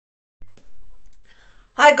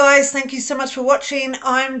Hi guys, thank you so much for watching.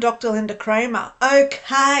 I'm Dr. Lynda Cramer.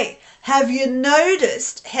 Okay, have you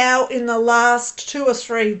noticed how in the last 2 or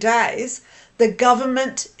 3 days the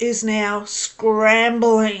government is now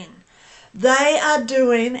scrambling? They are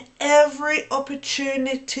doing every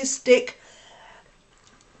opportunistic,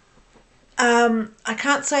 I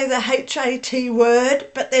can't say the HAT word,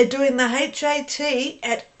 but they're doing the HAT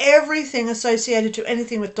at everything associated to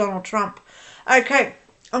anything with Donald Trump. Okay,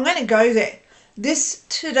 I'm going to go there.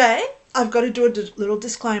 Today, I've got to do a little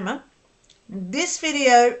disclaimer. This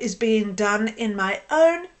video is being done in my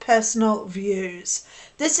own personal views.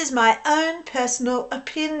 This is my own personal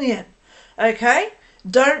opinion. Okay?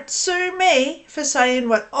 Don't sue me for saying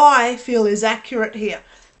what I feel is accurate here,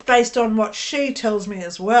 based on what she tells me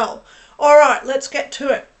as well. All right, let's get to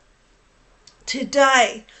it.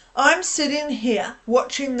 Today, I'm sitting here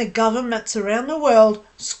watching the governments around the world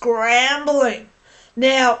scrambling.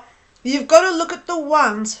 Now, you've got to look at the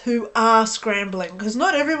ones who are scrambling, because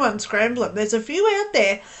not everyone's scrambling. There's a few out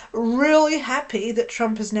there really happy that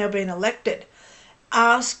Trump has now been elected.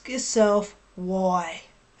 Ask yourself why.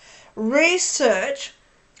 Research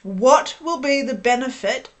what will be the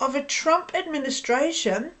benefit of a Trump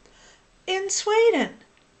administration in Sweden,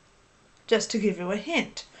 just to give you a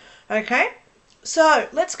hint. Okay, so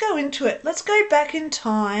let's go into it. Let's go back in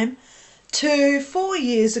time to 4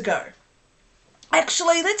 years ago.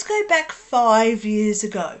 Actually, let's go back 5 years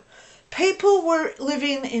ago. People were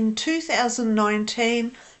living in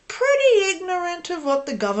 2019 pretty ignorant of what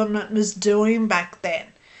the government was doing back then.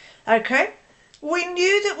 Okay? We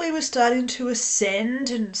knew that we were starting to ascend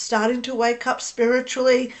and starting to wake up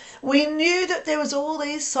spiritually. We knew that there was all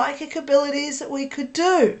these psychic abilities that we could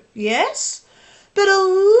do. Yes? But a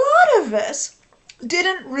lot of us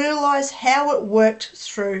didn't realize how it worked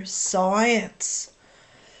through science.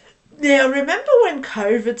 Now, remember when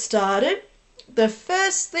COVID started? The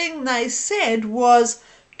first thing they said was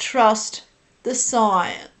trust the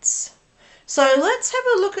science. So let's have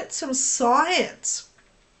a look at some science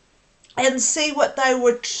and see what they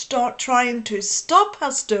were trying to stop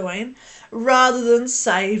us doing rather than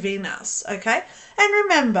saving us, okay? And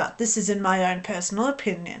remember, this is in my own personal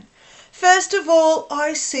opinion. First of all,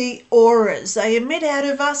 I see auras. They emit out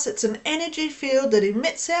of us. It's an energy field that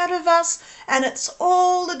emits out of us, and it's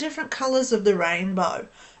all the different colours of the rainbow.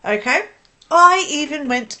 Okay? I even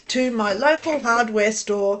went to my local hardware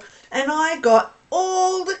store and I got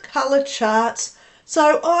all the colour charts,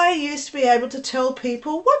 so I used to be able to tell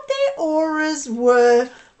people what their auras were,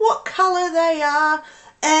 what colour they are,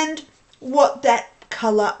 and what that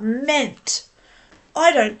colour meant.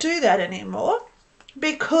 I don't do that anymore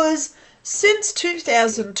because since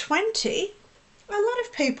 2020, a lot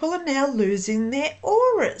of people are now losing their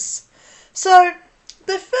auras. So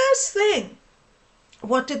the first thing,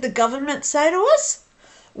 what did the government say to us?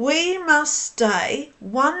 We must stay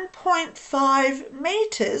 1.5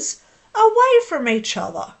 metres away from each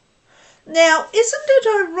other. Now, isn't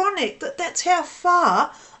it ironic that that's how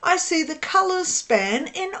far I see the colours span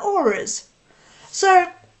in auras?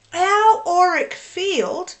 So our auric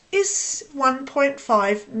field is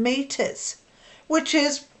 1.5 metres, which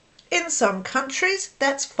is, in some countries,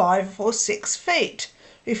 that's 5 or 6 feet,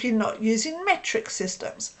 if you're not using metric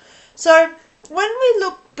systems. So when we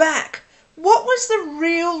look back, what was the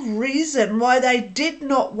real reason why they did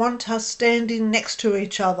not want us standing next to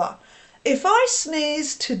each other? If I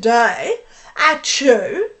sneeze today at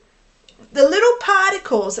you, the little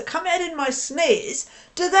particles that come out in my sneeze,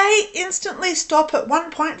 do they instantly stop at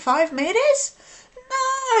 1.5 metres?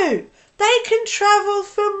 No, they can travel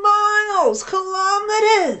for miles,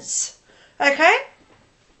 kilometres. Okay?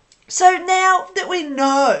 So now that we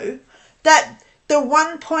know that the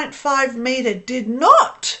 1.5 metre did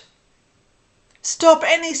not stop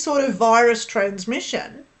any sort of virus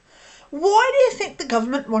transmission, why do you think the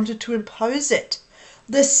government wanted to impose it?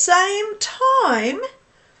 The same time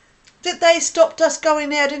that they stopped us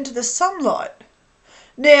going out into the sunlight.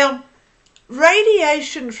 Now,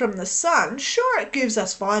 radiation from the sun, sure, it gives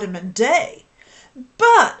us vitamin D,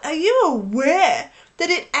 but are you aware that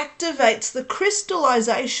it activates the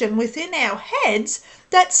crystallization within our heads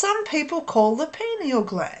that some people call the pineal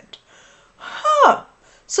gland?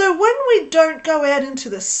 So when we don't go out into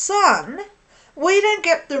the sun, we don't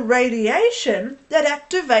get the radiation that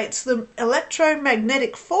activates the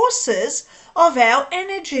electromagnetic forces of our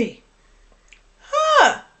energy.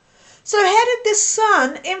 So how did the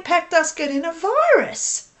sun impact us getting a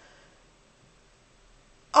virus?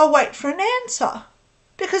 I'll wait for an answer,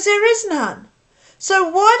 because there is none. So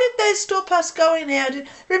why did they stop us going out?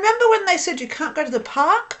 Remember when they said you can't go to the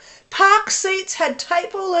park? Park seats had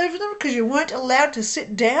tape all over them because you weren't allowed to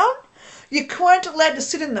sit down. You weren't allowed to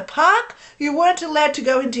sit in the park. You weren't allowed to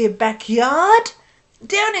go into your backyard.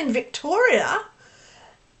 Down in Victoria,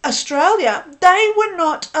 Australia, they were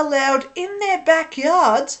not allowed in their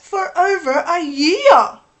backyards for over a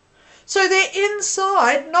year. So they're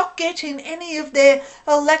inside, not getting any of their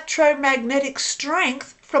electromagnetic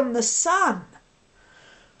strength from the sun.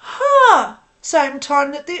 Same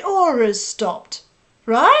time that the auras stopped,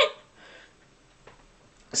 right?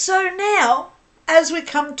 So now, as we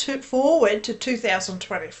come forward to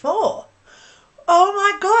 2024, oh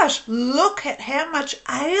my gosh, look at how much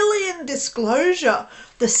alien disclosure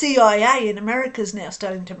the CIA in America is now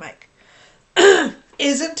starting to make.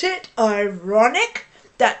 Isn't it ironic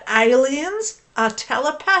that aliens are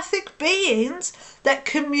telepathic beings that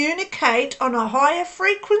communicate on a higher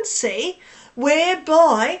frequency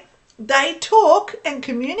whereby they talk and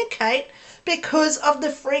communicate because of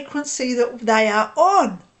the frequency that they are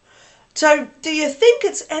on? So do you think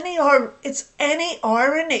it's any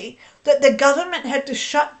irony that the government had to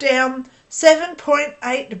shut down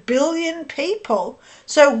 7.8 billion people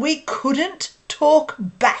so we couldn't talk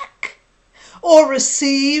back or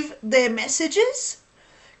receive their messages?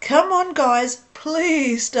 Come on, guys,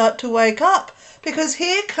 please start to wake up, because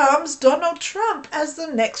here comes Donald Trump as the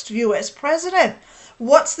next US president.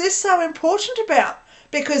 What's this so important about?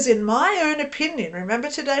 Because in my own opinion, remember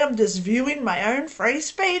today I'm just viewing my own free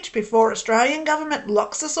speech before Australian government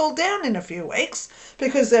locks us all down in a few weeks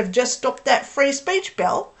because they've just stopped that free speech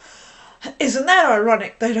bell. Isn't that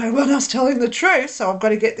ironic? They don't want us telling the truth, so I've got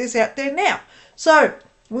to get this out there now. So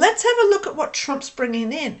let's have a look at what Trump's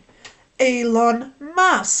bringing in. Elon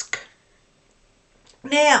Musk.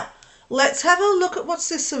 Now, let's have a look at what's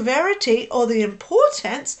the severity or the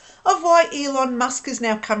importance of why Elon Musk is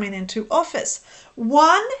now coming into office.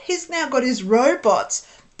 One, he's now got his robots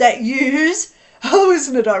that use,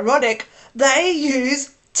 isn't it ironic, they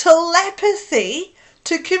use telepathy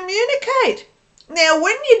to communicate. Now,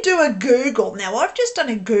 when you do a Google, now I've just done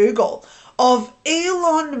a Google of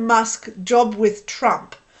Elon Musk job with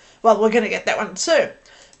Trump. Well, we're going to get that one soon.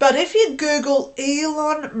 But if you Google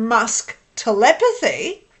Elon Musk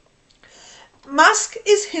telepathy, Musk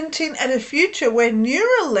is hinting at a future where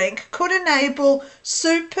Neuralink could enable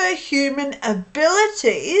superhuman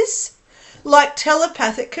abilities like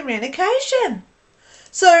telepathic communication.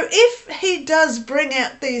 So if he does bring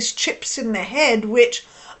out these chips in the head, which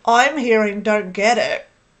I'm hearing don't get it,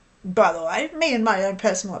 by the way, me and my own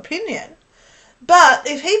personal opinion, but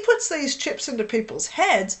if he puts these chips into people's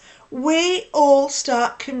heads, we all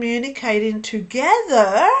start communicating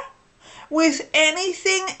together with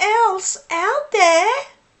anything else out there.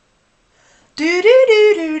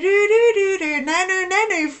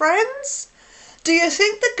 No, friends. Do you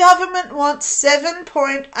think the government wants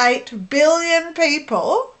 7.8 billion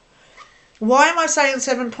people? Why am I saying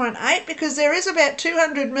 7.8? Because there is about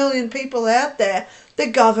 200 million people out there, the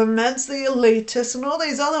governments, the elitists, and all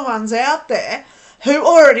these other ones out there who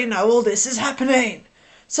already know all this is happening.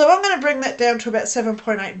 So I'm going to bring that down to about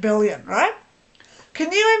 7.8 billion, right?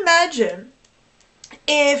 Can you imagine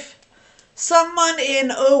if someone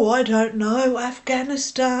in, I don't know,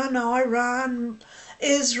 Afghanistan, Iran,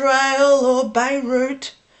 Israel, or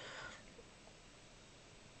Beirut,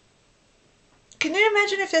 can you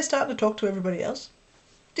imagine if they're starting to talk to everybody else?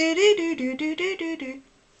 And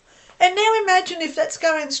now imagine if that's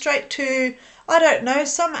going straight to, I don't know,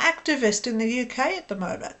 some activist in the UK at the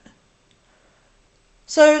moment.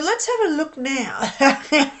 So let's have a look now.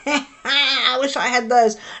 I wish I had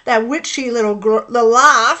that witchy little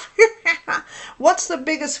laugh. What's the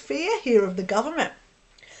biggest fear here of the government?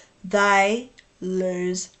 They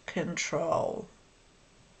lose control.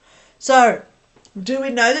 So, do we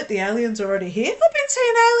know that the aliens are already here? I've been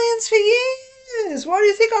seeing aliens for years. Why do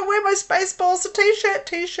you think I wear my Spaceballs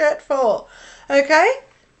t-shirt for? Okay?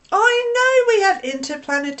 I know we have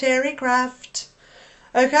interplanetary craft.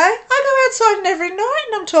 Okay? I go outside and every night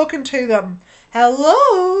and I'm talking to them.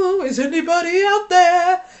 Hello? Is anybody out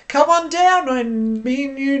there? Come on down. I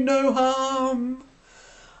mean you no harm.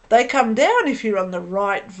 They come down if you're on the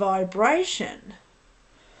right vibration.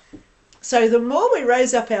 So the more we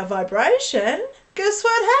raise up our vibration, guess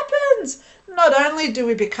what happens? Not only do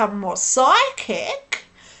we become more psychic,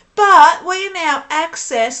 but we now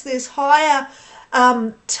access this higher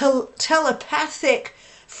telepathic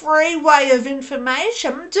free way of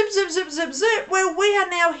information, zip, zip, zip, zip, zip, where we are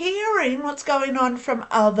now hearing what's going on from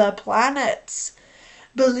other planets.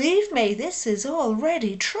 Believe me, this is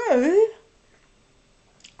already true.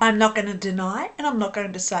 I'm not going to deny it and I'm not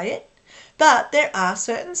going to say it, but there are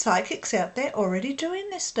certain psychics out there already doing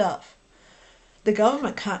this stuff. The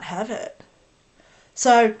government can't have it.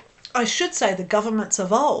 So I should say the governments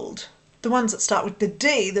of old the ones that start with the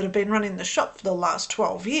D that have been running the shop for the last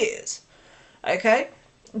 12 years, okay?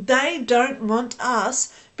 They don't want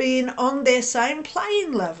us being on their same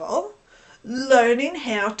playing level, learning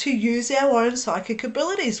how to use our own psychic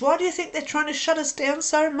abilities. Why do you think they're trying to shut us down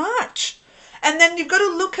so much? And then you've got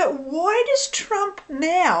to look at, why does Trump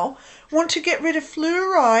now want to get rid of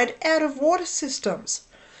fluoride out of water systems?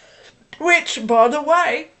 Which, by the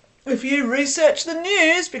way, if you research the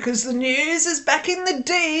news, because the news is backing the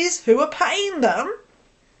Ds who are paying them,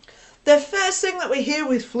 the first thing that we hear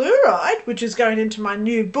with fluoride, which is going into my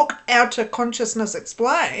new book, Outer Consciousness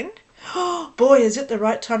Explained, oh boy, is it the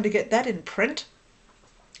right time to get that in print.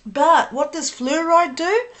 But what does fluoride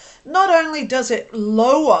do? Not only does it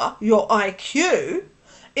lower your IQ,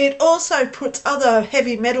 it also puts other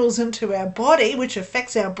heavy metals into our body, which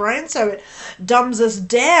affects our brain, so it dumbs us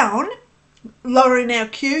down. Lowering our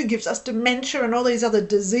Q gives us dementia and all these other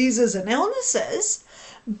diseases and illnesses,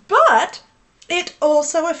 but it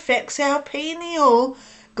also affects our pineal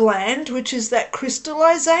gland, which is that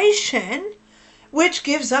crystallization, which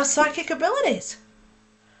gives us psychic abilities.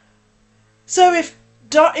 So if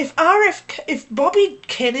Bobby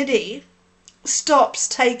Kennedy stops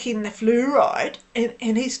taking the fluoride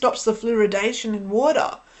and he stops the fluoridation in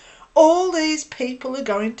water, all these people are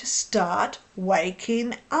going to start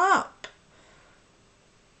waking up.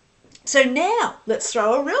 So now, let's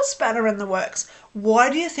throw a real spanner in the works. Why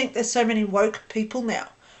do you think there's so many woke people now?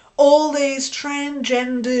 All these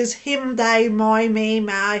transgenders, him, they, my, me,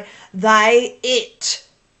 my, they, it.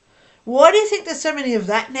 Why do you think there's so many of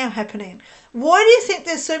that now happening? Why do you think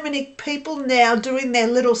there's so many people now doing their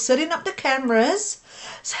little, setting up the cameras,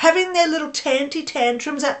 having their little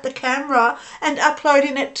tantrums at the camera and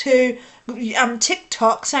uploading it to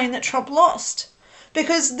TikTok saying that Trump lost?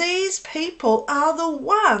 Because these people are the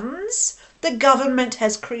ones the government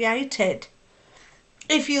has created.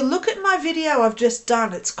 If you look at my video I've just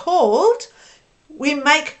done, it's called We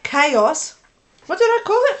Make Chaos. What did I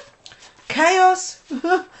call it? Chaos.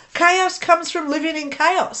 Chaos comes from living in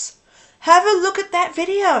chaos. Have a look at that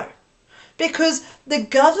video. Because the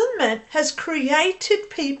government has created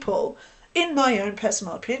people, in my own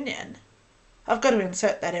personal opinion, I've got to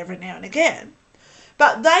insert that every now and again,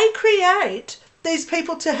 but they create these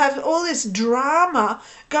people to have all this drama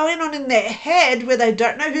going on in their head where they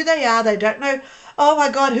don't know who they are. They don't know, oh my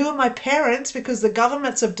God, who are my parents? Because the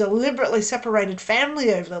governments have deliberately separated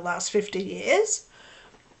family over the last 50 years.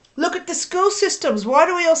 Look at the school systems. Why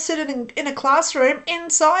do we all sit in a classroom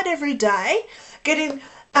inside every day getting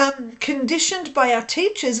conditioned by our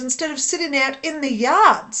teachers instead of sitting out in the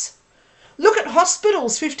yards? Look at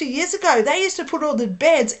hospitals 50 years ago. They used to put all the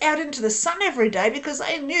beds out into the sun every day because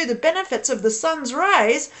they knew the benefits of the sun's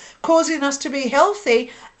rays causing us to be healthy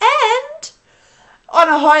and on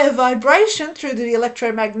a higher vibration through the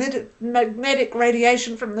electromagnetic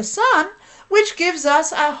radiation from the sun, which gives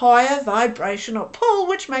us a higher vibrational pull,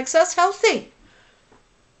 which makes us healthy.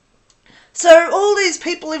 So all these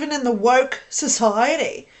people living in the woke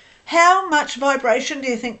society, how much vibration do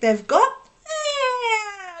you think they've got?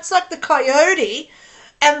 It's like the coyote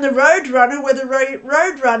and the roadrunner, where the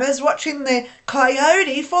roadrunner's watching the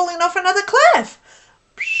coyote falling off another cliff.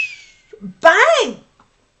 Bang!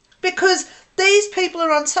 Because these people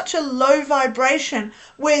are on such a low vibration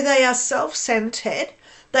where they are self-centered.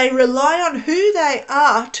 They rely on who they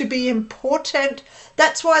are to be important.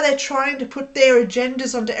 That's why they're trying to put their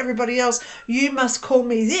agendas onto everybody else. You must call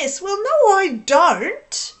me this. Well, no, I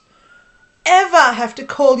don't ever have to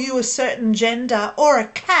call you a certain gender or a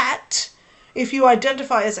cat if you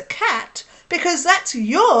identify as a cat, because that's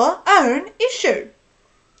your own issue.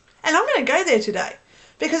 And I'm going to go there today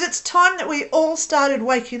because it's time that we all started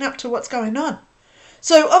waking up to what's going on.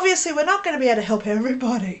 So obviously we're not going to be able to help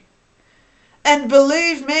everybody. And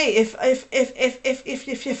believe me, if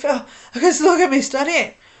you feel, because look at me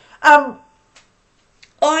studying,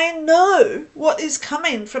 I know what is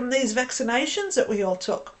coming from these vaccinations that we all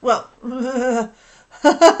took. Well,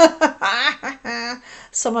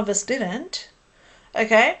 some of us didn't,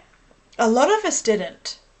 okay? A lot of us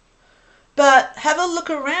didn't. But have a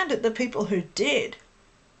look around at the people who did.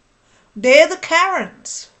 They're the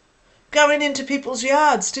Karens going into people's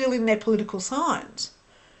yards stealing their political signs.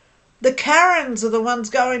 The Karens are the ones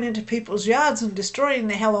going into people's yards and destroying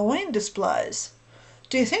their Halloween displays.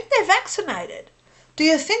 Do you think they're vaccinated? Do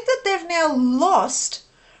you think that they've now lost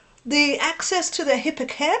the access to their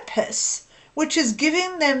hippocampus, which is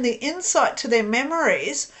giving them the insight to their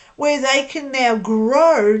memories, where they can now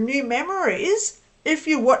grow new memories? If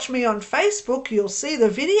you watch me on Facebook, you'll see the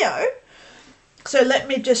video. So let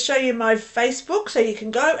me just show you my Facebook so you can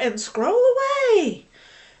go and scroll away.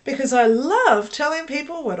 because I love telling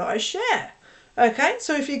people what I share. Okay,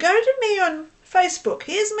 so if you go to me on Facebook,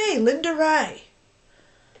 here's me, Lynda Ray.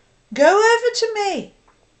 Go over to me.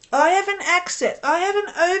 I have an access. I have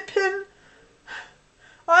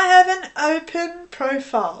an open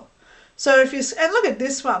profile. So if you, and look at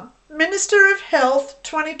this one, Minister of Health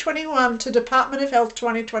 2021 to Department of Health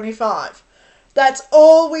 2025. That's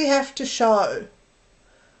all we have to show.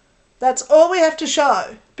 That's all we have to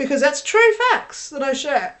show, because that's true facts that I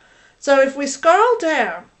share. So if we scroll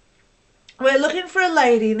down, we're looking for a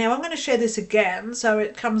lady. Now I'm going to share this again so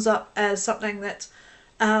it comes up as something that's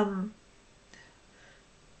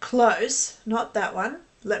close. Not that one.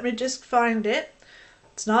 Let me just find it.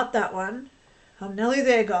 It's not that one. I'm nearly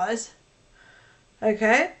there, guys.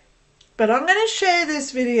 Okay? But I'm going to share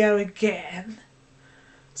this video again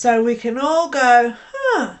so we can all go,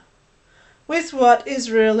 with what is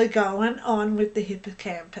really going on with the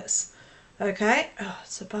hippocampus. Okay? Oh,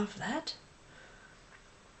 it's above that.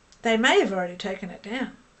 They may have already taken it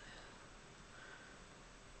down.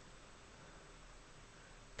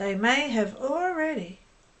 They may have already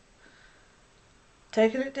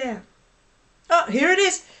taken it down. Oh, here it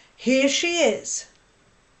is. Here she is.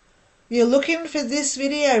 You're looking for this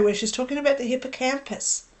video where she's talking about the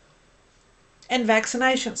hippocampus and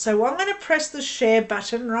vaccination. So I'm going to press the share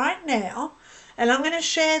button right now, and I'm going to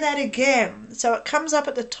share that again so it comes up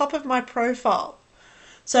at the top of my profile.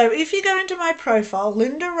 So if you go into my profile,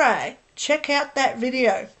 Lynda Ray, check out that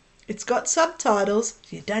video. It's got subtitles.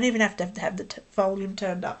 You don't even have to have the volume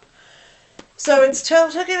turned up. So it's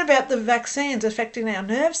talking about the vaccines affecting our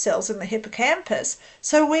nerve cells in the hippocampus,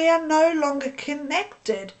 so we are no longer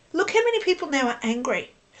connected. Look how many people now are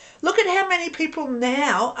angry. Look at how many people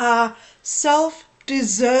now are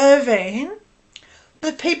self-deserving.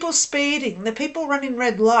 The people speeding, the people running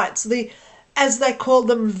red lights, the, as they call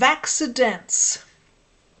them, vaccidents.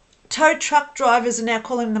 Tow truck drivers are now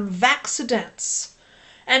calling them vaccidents.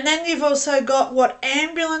 And then you've also got what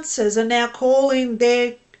ambulances are now calling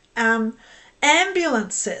their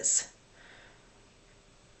ambulances.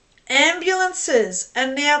 Ambulances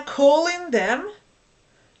are now calling them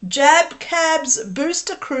jab cabs,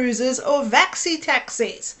 booster cruisers, or vaxi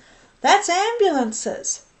taxis. That's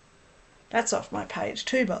ambulances. That's off my page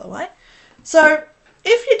too, by the way. So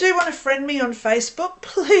if you do want to friend me on Facebook,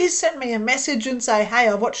 please send me a message and say, hey,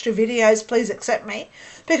 I watched your videos, please accept me.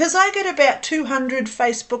 Because I get about 200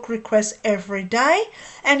 Facebook requests every day.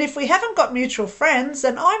 And if we haven't got mutual friends,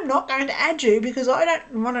 then I'm not going to add you because I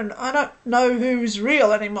don't know who's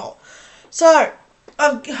real anymore. So I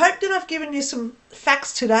hope that I've given you some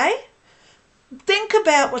facts today. Think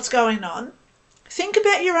about what's going on. Think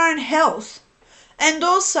about your own health. And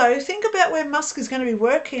also think about where Musk is going to be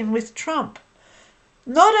working with Trump.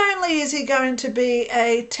 Not only is he going to be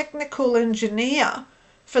a technical engineer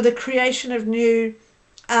for the creation of new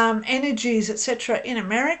energies, etc. in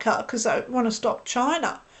America, because they want to stop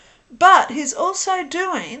China, but he's also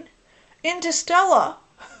doing interstellar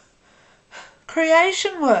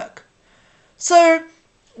creation work. So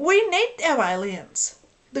we need our aliens,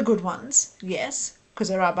 the good ones, yes, because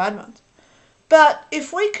there are bad ones. But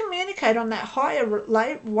if we communicate on that higher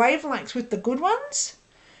wavelength with the good ones,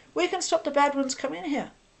 we can stop the bad ones coming in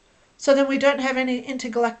here. So then we don't have any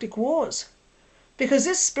intergalactic wars. Because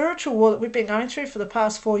this spiritual war that we've been going through for the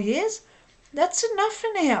past 4 years, that's enough for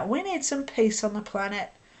now. We need some peace on the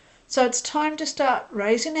planet. So it's time to start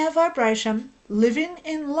raising our vibration, living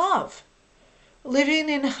in love, living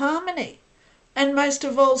in harmony, and most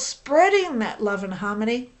of all, spreading that love and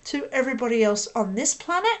harmony to everybody else on this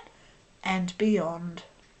planet and beyond.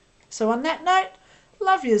 So on that note,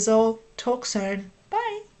 love yous all. Talk soon.